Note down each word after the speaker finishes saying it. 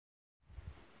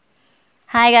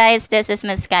Hi guys, this is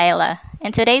Miss Kyla.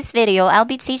 In today's video, I'll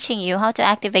be teaching you how to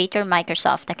activate your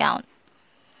Microsoft account.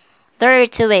 There are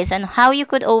two ways on how you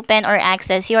could open or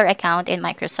access your account in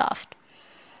Microsoft.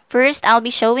 First, I'll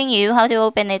be showing you how to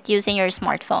open it using your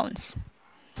smartphones.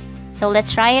 So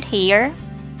let's try it here.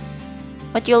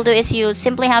 What you'll do is you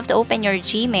simply have to open your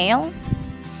Gmail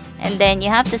and then you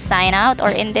have to sign out,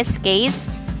 or in this case,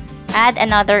 add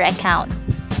another account.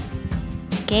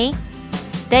 Okay?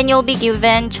 Then you'll be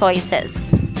given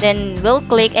choices. Then we'll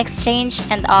click Exchange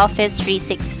and Office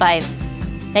 365.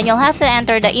 Then you'll have to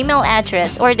enter the email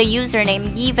address or the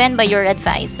username given by your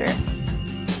advisor.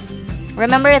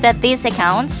 Remember that these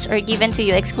accounts are given to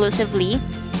you exclusively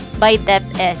by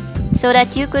DepEd so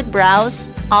that you could browse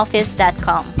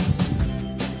office.com.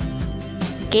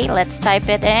 Okay, let's type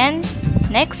it in.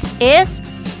 Next is,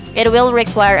 it will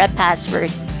require a password.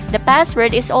 The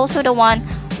password is also the one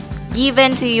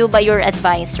given to you by your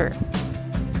advisor.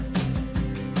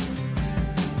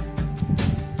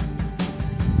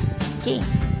 Okay.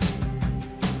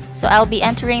 So I'll be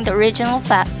entering the original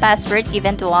password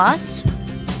given to us.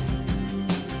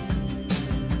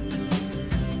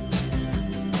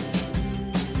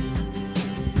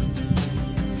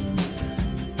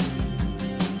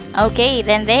 Okay,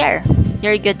 then there.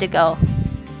 You're good to go.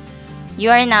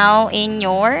 You are now in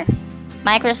your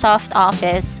Microsoft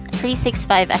Office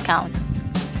 365 account.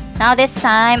 Now this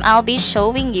time, I'll be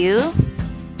showing you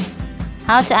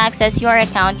how to access your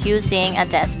account using a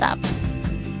desktop.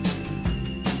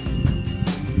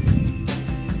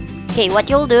 Okay, what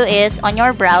you'll do is on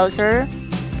your browser,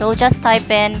 you'll just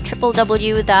type in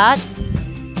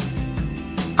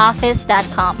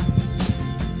www.office.com.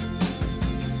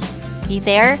 Okay,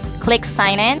 there, click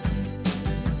sign in.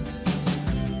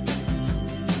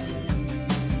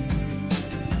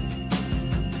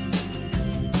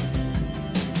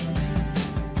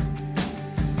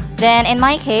 Then in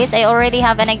my case, I already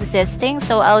have an existing,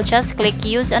 so I'll just click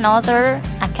use another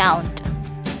account.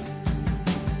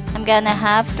 I'm gonna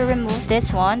have to remove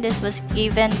this one. This was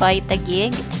given by the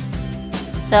gig.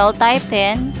 So I'll type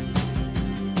in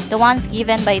the ones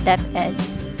given by DepEd.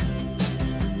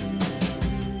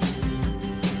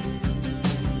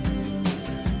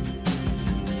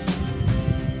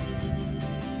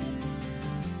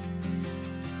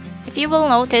 If you will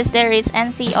notice, there is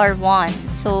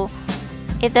NCR1. So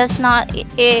it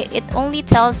only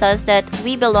tells us that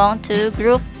we belong to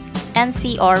group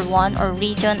NCR1 or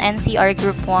region NCR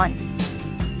group 1.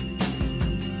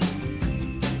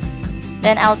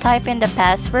 Then I'll type in the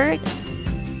password.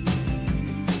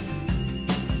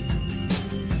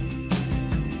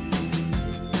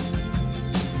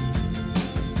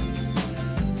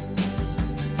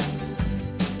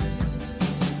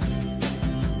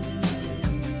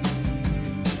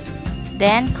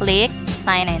 Then click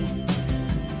sign in.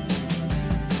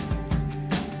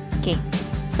 Okay,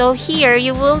 so here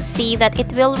you will see that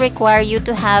it will require you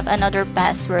to have another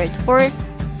password or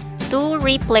to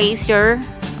replace your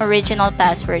original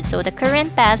password. So the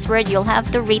current password, you'll have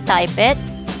to retype it.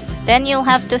 Then you'll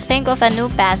have to think of a new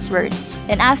password.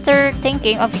 Then after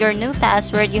thinking of your new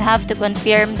password, you have to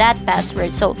confirm that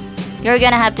password. So you're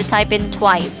gonna have to type in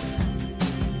twice.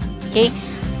 Okay,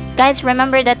 guys,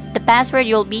 remember that the password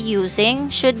you'll be using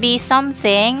should be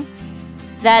something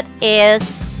that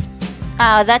is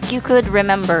that you could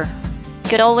remember,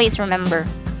 could always remember,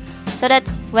 so that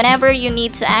whenever you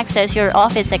need to access your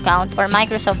Office account or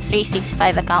Microsoft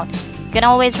 365 account, you can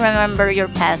always remember your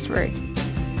password.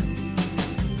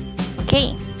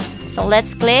 Okay, so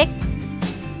let's click.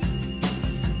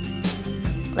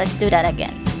 Let's do that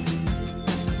again.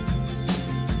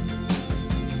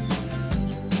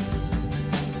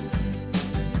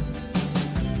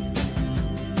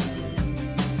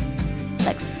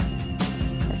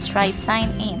 Let's try sign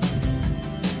in.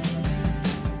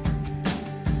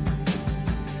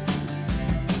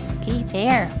 Okay,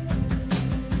 there.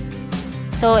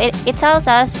 So it tells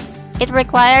us it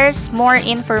requires more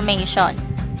information.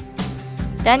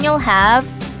 Then you'll have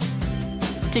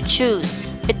to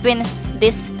choose between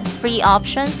these three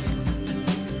options.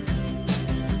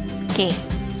 Okay,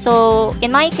 so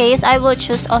in my case, I will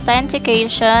choose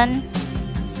authentication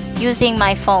using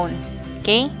my phone.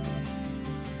 Okay,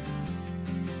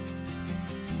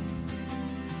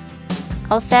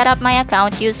 I'll set up my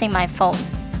account using my phone.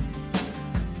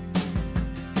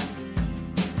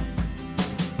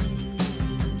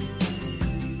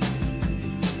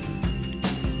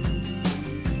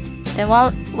 Then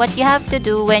what you have to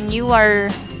do when you are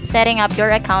setting up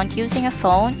your account using a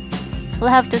phone, you'll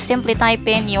have to simply type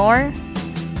in your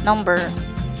number.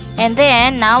 And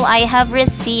then now I have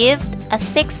received a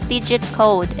 6-digit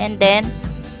code, and then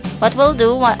What we'll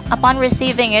do, upon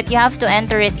receiving it, you have to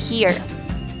enter it here.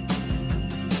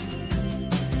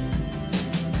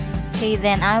 Okay,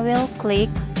 then I will click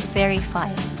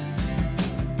verify.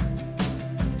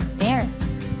 There.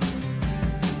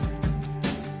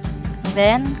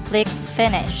 Then click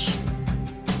finish.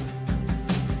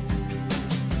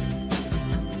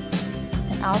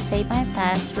 And I'll save my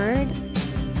password.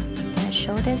 I'll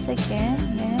show this again.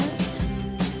 Yes.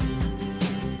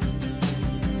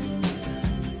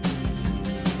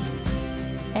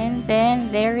 And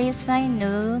then there is my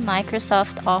new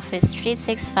Microsoft Office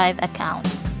 365 account.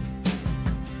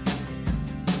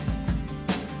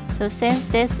 So since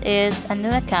this is a new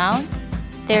account,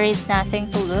 there is nothing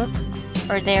to look,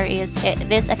 or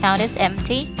this account is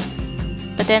empty.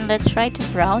 But then let's try to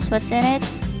browse what's in it.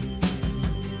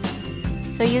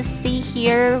 So you see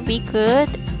here we could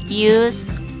use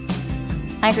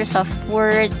Microsoft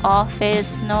Word,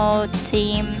 Office, Note,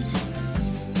 Teams,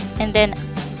 and then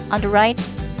on the right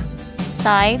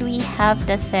side we have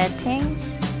the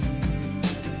settings.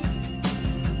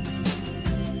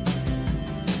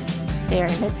 There,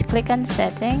 let's click on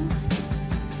settings.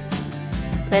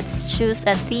 Let's choose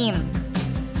a theme.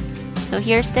 So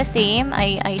here's the theme.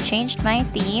 I changed my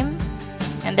theme,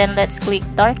 and then let's click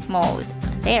dark mode.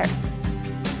 There.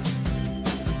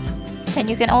 And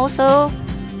you can also,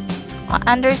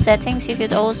 under settings, you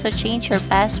could also change your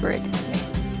password.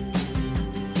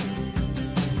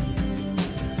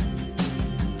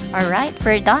 Alright,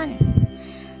 we're done.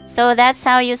 So that's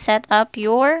how you set up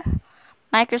your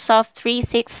Microsoft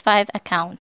 365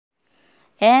 account.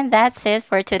 And that's it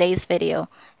for today's video.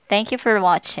 Thank you for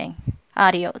watching.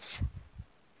 Adios.